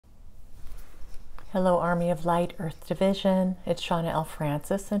Hello, Army of Light, Earth Division. It's Shauna L.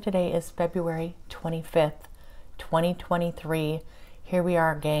 Francis, and today is February 25th, 2023. Here we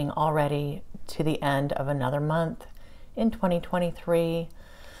are, gang, already to the end of another month in 2023.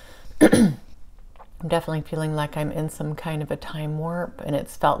 I'm definitely feeling like I'm in some kind of a time warp, and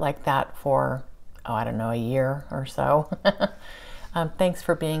it's felt like that for, I don't know, a year or so. Thanks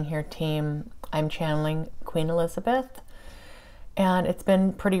for being here, team. I'm channeling Queen Elizabeth. And it's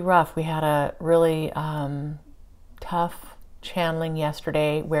been pretty rough. We had a really tough channeling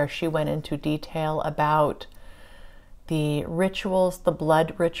yesterday where she went into detail about the rituals, the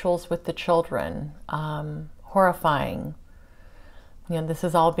blood rituals with the children. Horrifying. You know, this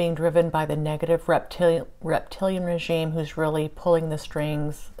is all being driven by the negative reptilian regime who's really pulling the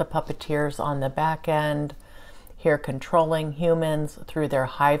strings, the puppeteers on the back end, here controlling humans through their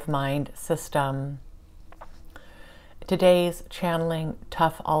hive mind system. Today's channeling,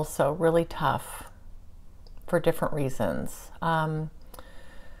 tough also, really tough for different reasons.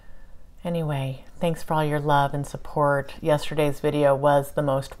 Anyway, thanks for all your love and support. Yesterday's video was the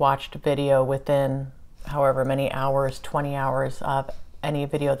most watched video within however many hours, 20 hours of any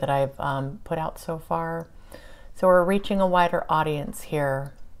video that I've put out so far. So we're reaching a wider audience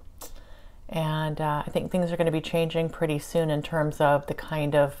here. And I think things are going to be changing pretty soon in terms of the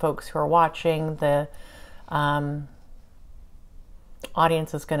kind of folks who are watching. The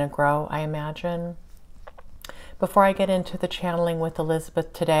audience is going to grow, I imagine. Before I get into the channeling with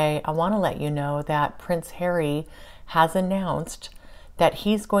Elizabeth today, I want to let you know that Prince Harry has announced that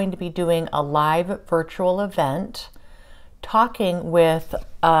he's going to be doing a live virtual event talking with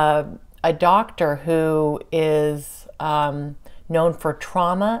a doctor who is known for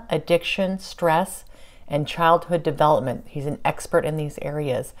trauma, addiction, stress, and childhood development. He's an expert in these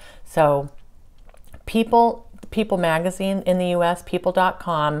areas. So People magazine in the US,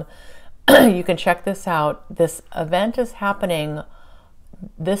 people.com, you can check this out. This event is happening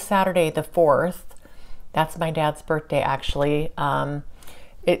this Saturday, the 4th. That's my dad's birthday, actually. I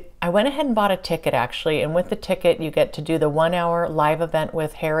went ahead and bought a ticket, actually, and with the ticket, you get to do the 1-hour live event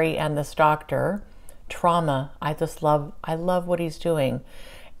with Harry and this doctor. Trauma. I love what he's doing.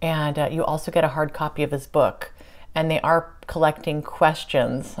 And you also get a hard copy of his book. And they are collecting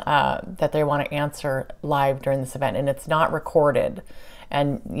questions that they want to answer live during this event. And it's not recorded.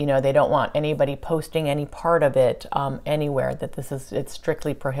 And, you know, they don't want anybody posting any part of it anywhere, that it's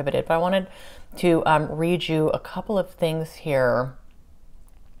strictly prohibited. But I wanted to read you a couple of things here.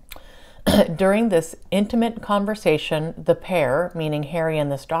 During this intimate conversation, the pair, meaning Harry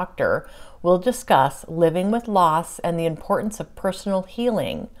and this doctor, will discuss living with loss and the importance of personal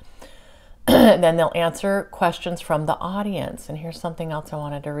healing. Then they'll answer questions from the audience. And here's something else I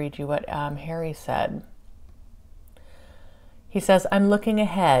wanted to read you what Harry said. He says, I'm looking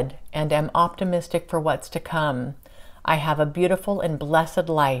ahead and am optimistic for what's to come. I have a beautiful and blessed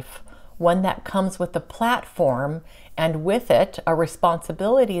life, one that comes with a platform and with it a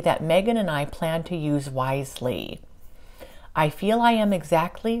responsibility that Megan and I plan to use wisely. I feel I am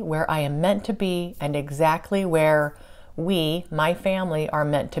exactly where I am meant to be and exactly where we, my family, are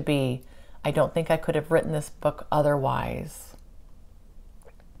meant to be. I don't think I could have written this book otherwise.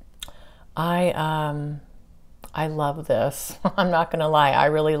 I love this. I'm not going to lie. I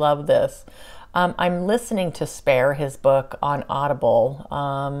really love this. I'm listening to Spare, his book, on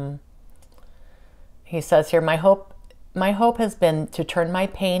Audible. He says here, my hope has been to turn my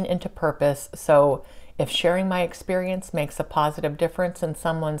pain into purpose. So if sharing my experience makes a positive difference in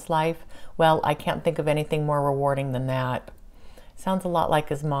someone's life, well, I can't think of anything more rewarding than that. Sounds a lot like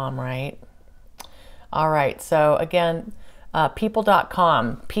his mom, right? All right, so again,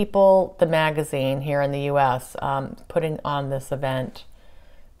 people.com, People, the magazine here in the US, putting on this event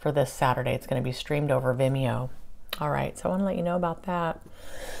for this Saturday. It's going to be streamed over Vimeo. All right, so I want to let you know about that.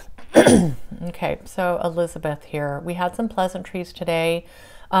 Okay, so Elizabeth here. We had some pleasantries today.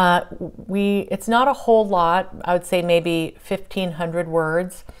 It's not a whole lot. I would say maybe 1,500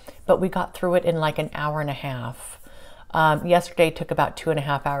 words, but we got through it in like an hour and a half. Yesterday took about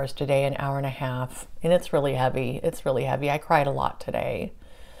 2.5 hours, today an hour and a half, and it's really heavy. It's really heavy. I cried a lot today.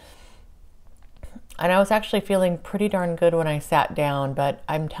 And I was actually feeling pretty darn good when I sat down, but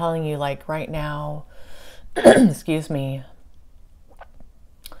I'm telling you, like right now, excuse me,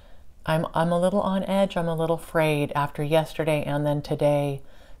 I'm a little on edge. I'm a little afraid after yesterday and then today.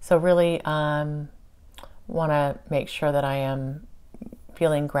 So really want to make sure that I am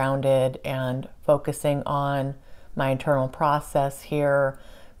feeling grounded and focusing on my internal process here,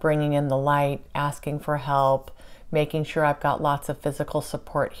 bringing in the light, asking for help, making sure I've got lots of physical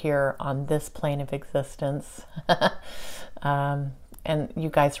support here on this plane of existence. And you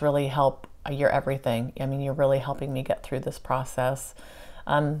guys really help you're everything. I mean, you're really helping me get through this process.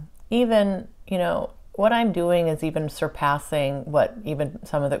 Even, you know, what I'm doing is even surpassing what even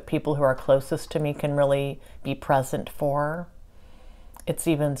some of the people who are closest to me can really be present for. It's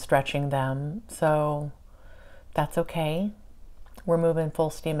even stretching them. So that's okay. We're moving full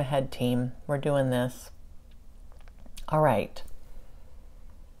steam ahead, team. We're doing this. All right.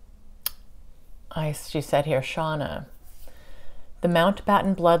 She said here, Shauna, the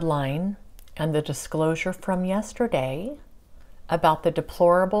Mountbatten bloodline and the disclosure from yesterday about the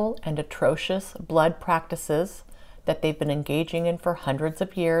deplorable and atrocious blood practices that they've been engaging in for hundreds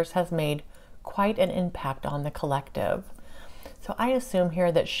of years has made quite an impact on the collective. So I assume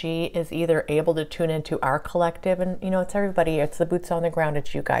here that she is either able to tune into our collective, and you know, it's everybody, it's the boots on the ground,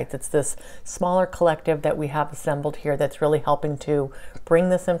 it's you guys, it's this smaller collective that we have assembled here that's really helping to bring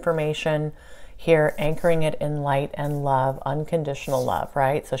this information here, anchoring it in light and love, unconditional love,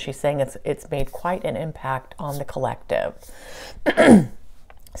 right? So she's saying it's made quite an impact on the collective.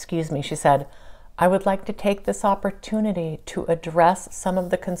 Excuse me. She said, I would like to take this opportunity to address some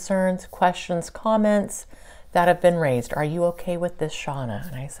of the concerns, questions, comments that have been raised. Are you okay with this, Shauna?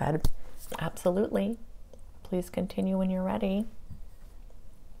 And I said, absolutely. Please continue when you're ready.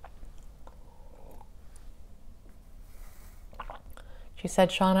 She said,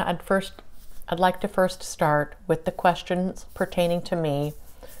 Shauna, I'd like to first start with the questions pertaining to me,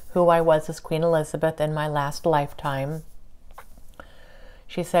 who I was as Queen Elizabeth in my last lifetime.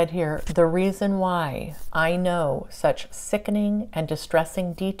 She said here, the reason why I know such sickening and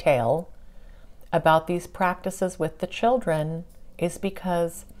distressing detail about these practices with the children is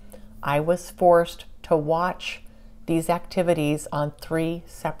because I was forced to watch these activities on 3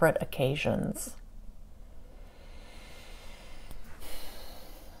 separate occasions.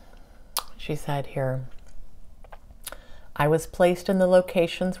 She said here, I was placed in the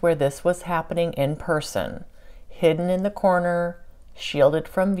locations where this was happening in person, hidden in the corner, shielded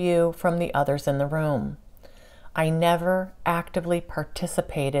from view from the others in the room. I never actively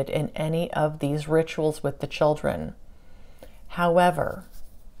participated in any of these rituals with the children. However,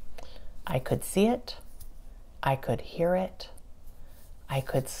 I could see it, I could hear it, I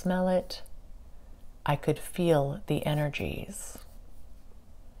could smell it, I could feel the energies.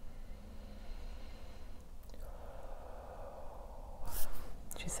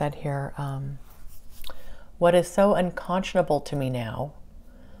 She said here, what is so unconscionable to me now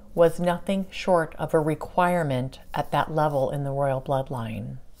was nothing short of a requirement at that level in the royal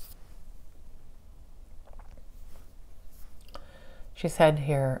bloodline. She said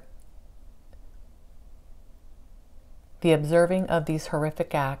here, the observing of these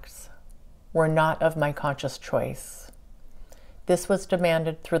horrific acts were not of my conscious choice. This was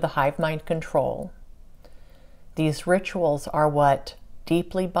demanded through the hive-mind control. These rituals are what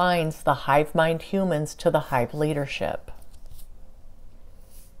deeply binds the hive-mind humans to the hive leadership.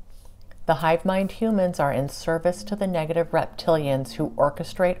 The hive-mind humans are in service to the negative reptilians who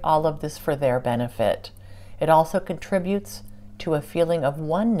orchestrate all of this for their benefit. It also contributes to a feeling of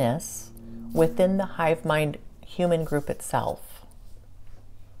oneness within the hive-mind human group itself.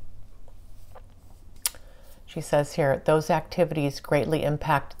 She says here, those activities greatly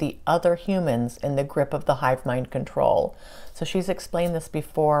impact the other humans in the grip of the hive-mind control. So she's explained this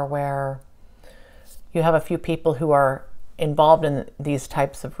before, where you have a few people who are involved in these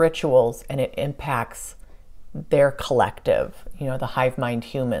types of rituals and it impacts their collective, you know, the hive mind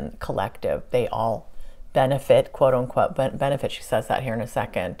human collective. They all benefit, quote unquote, benefit, she says that here in a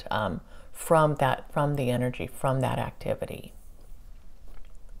second, from the energy, from that activity.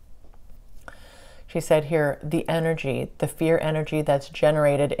 She said here, the energy, the fear energy that's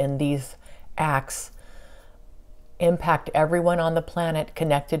generated in these acts impact everyone on the planet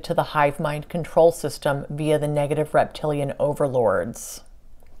connected to the hive mind control system via the negative reptilian overlords.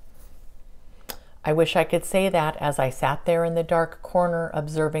 I wish I could say that as I sat there in the dark corner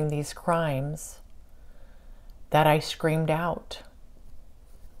observing these crimes, that I screamed out,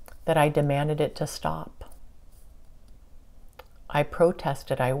 that I demanded it to stop. I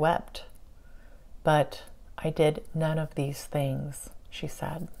protested, I wept, but I did none of these things, she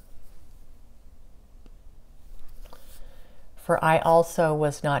said. For I also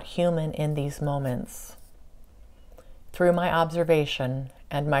was not human in these moments. Through my observation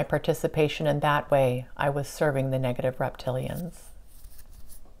and my participation in that way, I was serving the negative reptilians.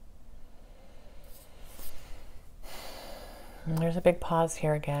 And there's a big pause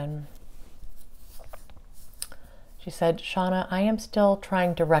here again. She said, Shauna, I am still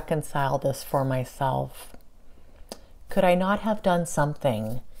trying to reconcile this for myself. Could I not have done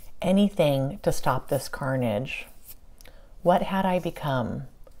something, anything to stop this carnage? What had I become?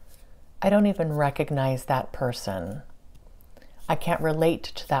 I don't even recognize that person. I can't relate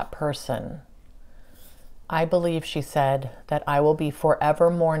to that person. I believe, she said, that I will be forever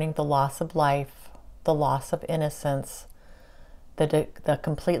mourning the loss of life, the loss of innocence, the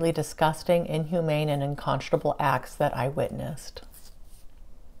completely disgusting, inhumane, and unconscionable acts that I witnessed.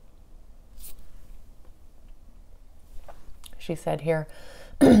 She said here,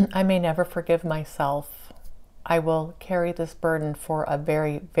 I may never forgive myself. I will carry this burden for a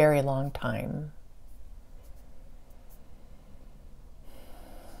very, very long time.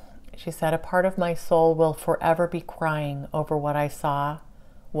 She said, a part of my soul will forever be crying over what I saw,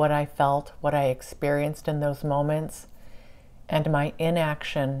 what I felt, what I experienced in those moments, and my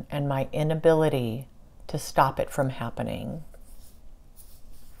inaction and my inability to stop it from happening.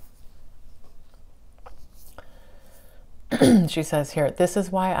 She says here, this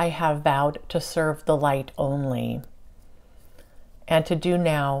is why I have vowed to serve the light only, and to do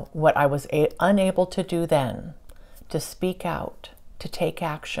now what I was unable to do then, to speak out, to take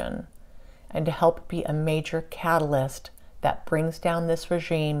action, and to help be a major catalyst that brings down this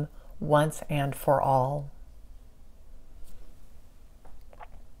regime once and for all.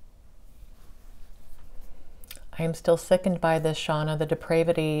 I am still sickened by this, Shauna, the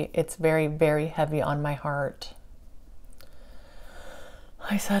depravity. It's very, very heavy on my heart.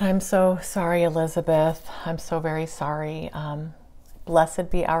 I said, I'm so sorry, Elizabeth. I'm so very sorry.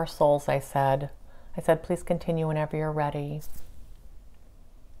 Blessed be our souls, I said. I said, please continue whenever you're ready.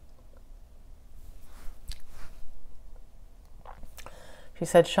 She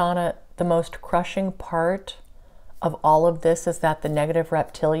said, Shauna, the most crushing part of all of this is that the negative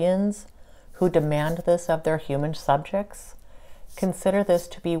reptilians who demand this of their human subjects consider this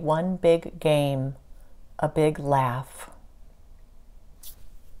to be one big game, a big laugh.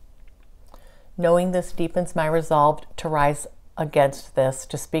 Knowing this deepens my resolve to rise against this,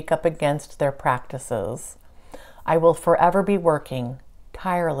 to speak up against their practices. I will forever be working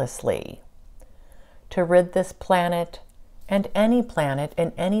tirelessly to rid this planet and any planet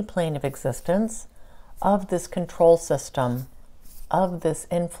in any plane of existence of this control system, of this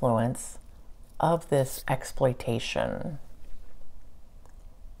influence, of this exploitation.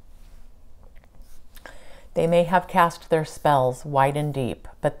 They may have cast their spells wide and deep,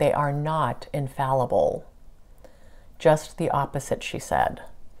 but they are not infallible. Just the opposite, she said.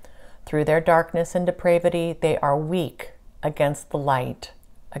 Through their darkness and depravity, they are weak against the light,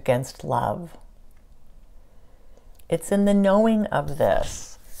 against love. It's in the knowing of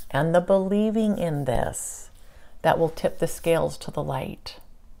this and the believing in this that will tip the scales to the light.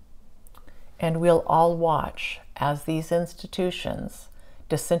 And we'll all watch as these institutions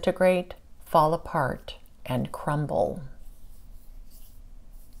disintegrate, fall apart, and crumble.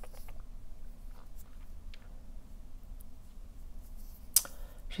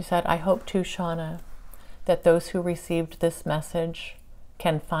 She said, I hope too, Shauna, that those who received this message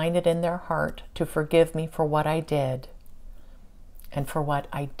can find it in their heart to forgive me for what I did and for what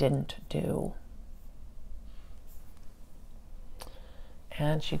I didn't do.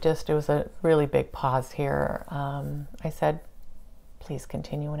 And it was a really big pause here. I said, please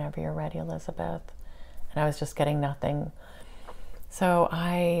continue whenever you're ready, Elizabeth. And I was just getting nothing. So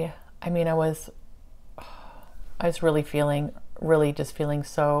I was really feeling I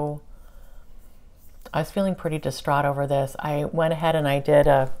was feeling pretty distraught over this. I went ahead and I did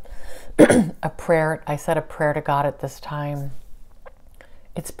a prayer. I said a prayer to God at this time.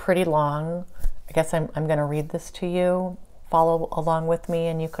 It's pretty long. I guess I'm going to read this to you. Follow along with me,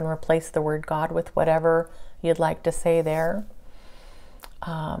 and you can replace the word God with whatever you'd like to say there.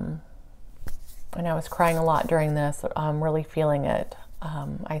 And I was crying a lot during this. I'm really feeling it.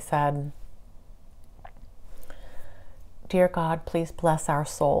 I said, Dear God, please bless our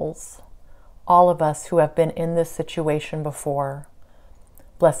souls, all of us who have been in this situation before.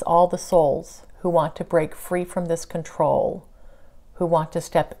 Bless all the souls who want to break free from this control, who want to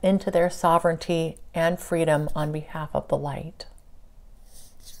step into their sovereignty and freedom on behalf of the light.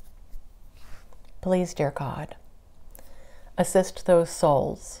 Please, dear God, assist those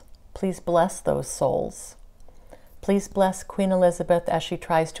souls. Please bless those souls. Please bless Queen Elizabeth as she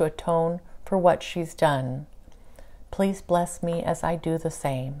tries to atone for what she's done. Please bless me as I do the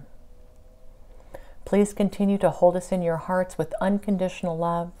same. Please continue to hold us in your hearts with unconditional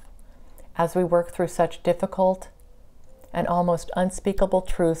love as we work through such difficult and almost unspeakable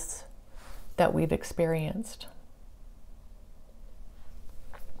truths that we've experienced.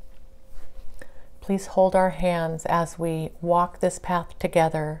 Please hold our hands as we walk this path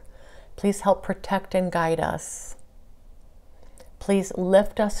together. Please help protect and guide us. Please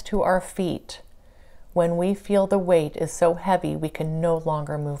lift us to our feet when we feel the weight is so heavy we can no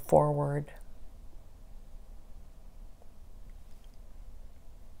longer move forward.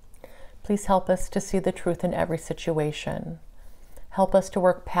 Please help us to see the truth in every situation. Help us to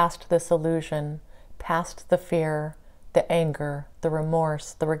work past this illusion, past the fear, the anger, the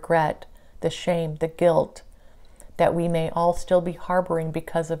remorse, the regret, the shame, the guilt that we may all still be harboring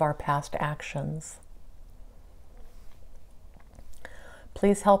because of our past actions.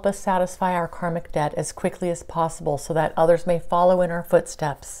 Please help us satisfy our karmic debt as quickly as possible so that others may follow in our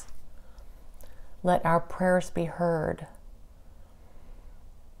footsteps. Let our prayers be heard.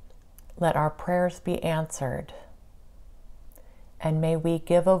 Let our prayers be answered. And may we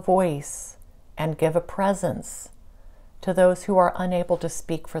give a voice and give a presence to those who are unable to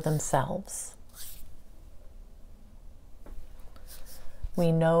speak for themselves.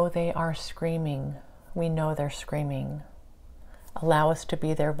 We know they are screaming. We know they're screaming. Allow us to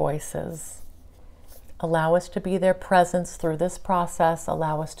be their voices. Allow us to be their presence through this process.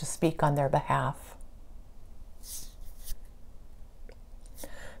 Allow us to speak on their behalf.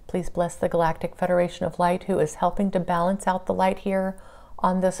 Please bless the Galactic Federation of Light who is helping to balance out the light here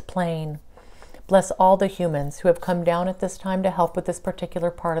on this plane. Bless all the humans who have come down at this time to help with this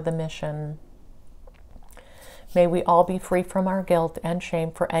particular part of the mission. May we all be free from our guilt and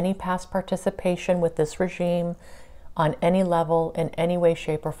shame for any past participation with this regime on any level, in any way,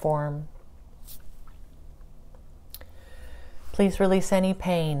 shape, or form. Please release any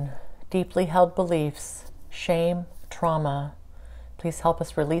pain, deeply held beliefs, shame, trauma. Please help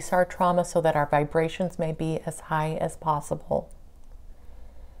us release our trauma so that our vibrations may be as high as possible.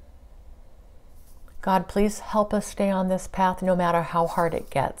 God, please help us stay on this path no matter how hard it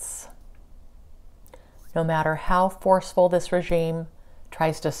gets. No matter how forceful this regime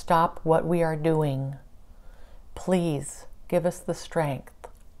tries to stop what we are doing. Please give us the strength,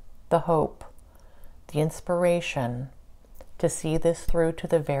 the hope, the inspiration to see this through to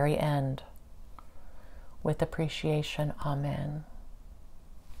the very end. With appreciation, Amen.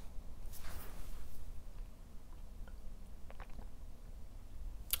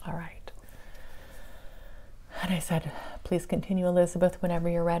 All right. And I said, please continue, Elizabeth, whenever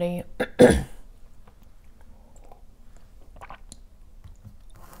you're ready.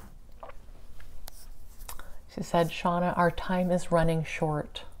 She said, Shauna, our time is running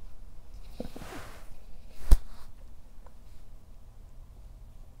short.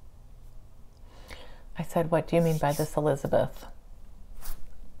 I said, what do you mean by this, Elizabeth?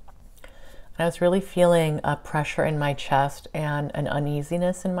 I was really feeling a pressure in my chest and an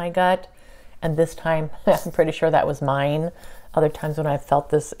uneasiness in my gut. And this time, I'm pretty sure that was mine. Other times when I've felt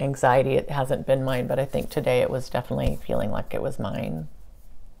this anxiety, it hasn't been mine. But I think today it was definitely feeling like it was mine.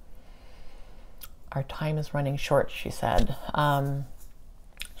 Our time is running short, she said.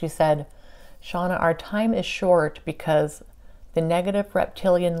 She said, Shauna, our time is short because the negative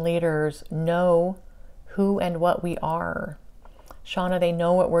reptilian leaders know who and what we are. Shauna, they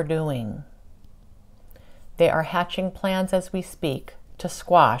know what we're doing. They are hatching plans as we speak to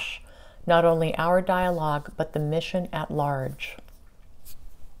squash not only our dialogue, but the mission at large.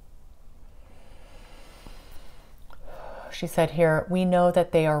 She said here, we know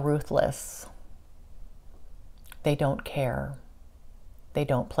that they are ruthless. They don't care. They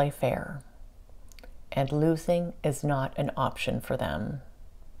don't play fair. And losing is not an option for them.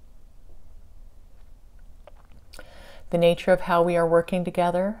 The nature of how we are working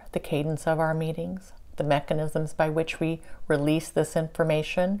together, the cadence of our meetings, the mechanisms by which we release this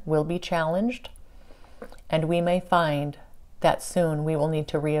information will be challenged, and we may find that soon we will need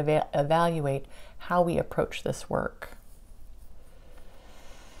to reevaluate how we approach this work.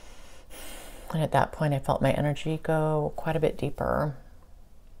 And at that point, I felt my energy go quite a bit deeper.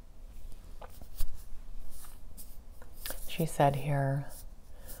 She said here,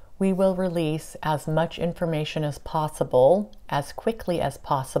 we will release as much information as possible, as quickly as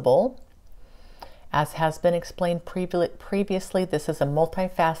possible. As has been explained previously, this is a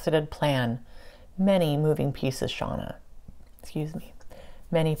multifaceted plan. Many moving pieces, Shauna. Excuse me.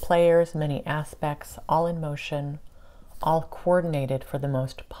 Many players, many aspects, all in motion, all coordinated for the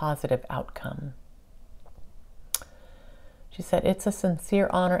most positive outcome. She said, it's a sincere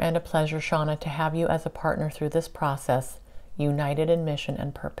honor and a pleasure, Shauna, to have you as a partner through this process, united in mission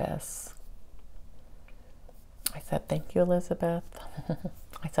and purpose. I said, thank you, Elizabeth.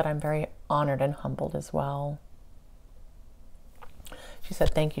 I said, I'm very honored and humbled as well. She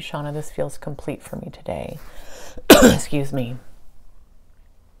said, thank you, Shauna. This feels complete for me today. Excuse me.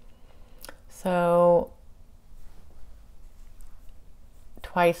 So,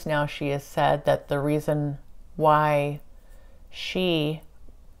 twice now she has said that the reason why she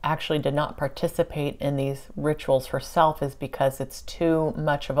actually did not participate in these rituals herself is because it's too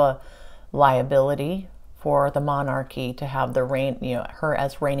much of a liability for the monarchy to have the reign, her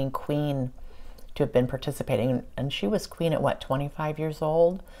as reigning queen to have been participating. And she was queen at what, 25 years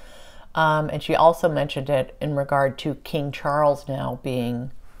old? And she also mentioned it in regard to King Charles now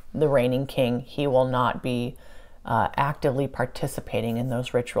being the reigning king. He will not be actively participating in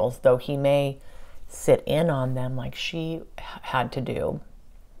those rituals, though he may sit in on them like she had to do.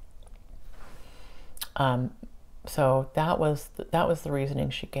 So that was the reasoning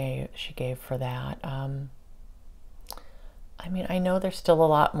she gave for that. I mean, I know there's still a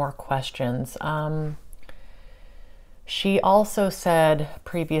lot more questions. She also said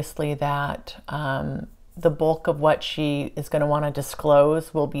previously that the bulk of what she is going to want to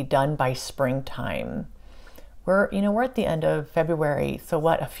disclose will be done by springtime. We're at the end of February, so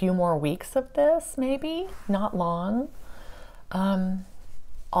what, a few more weeks of this, maybe? Not long.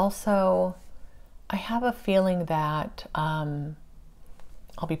 Also, I have a feeling that I'll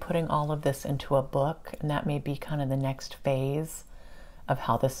be putting all of this into a book, and that may be kind of the next phase of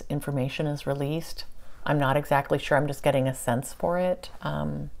how this information is released. I'm not exactly sure. I'm just getting a sense for it.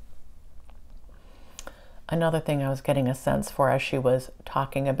 Another thing I was getting a sense for as she was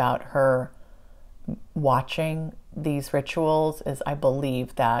talking about her watching these rituals is I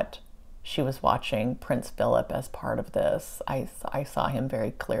believe that she was watching Prince Philip as part of this. I saw him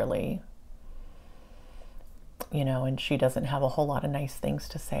very clearly. And she doesn't have a whole lot of nice things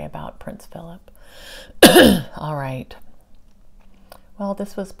to say about Prince Philip. All right. Well,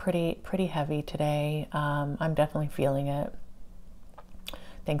 this was pretty heavy today. I'm definitely feeling it.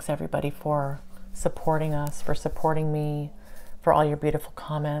 Thanks everybody for supporting us, for supporting me, for all your beautiful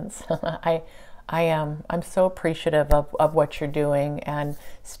comments. I'm so appreciative of what you're doing and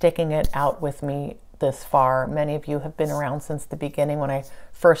sticking it out with me this far. Many of you have been around since the beginning when I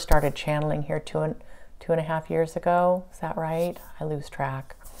first started channeling here two and a half years ago. Is that right? I lose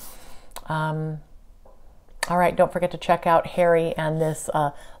track. All right, don't forget to check out Harry and this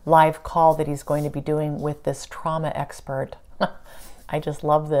live call that he's going to be doing with this trauma expert. I just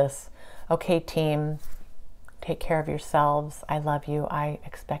love this. Okay, team, take care of yourselves. I love you. I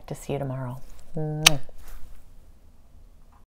expect to see you tomorrow. Mwah.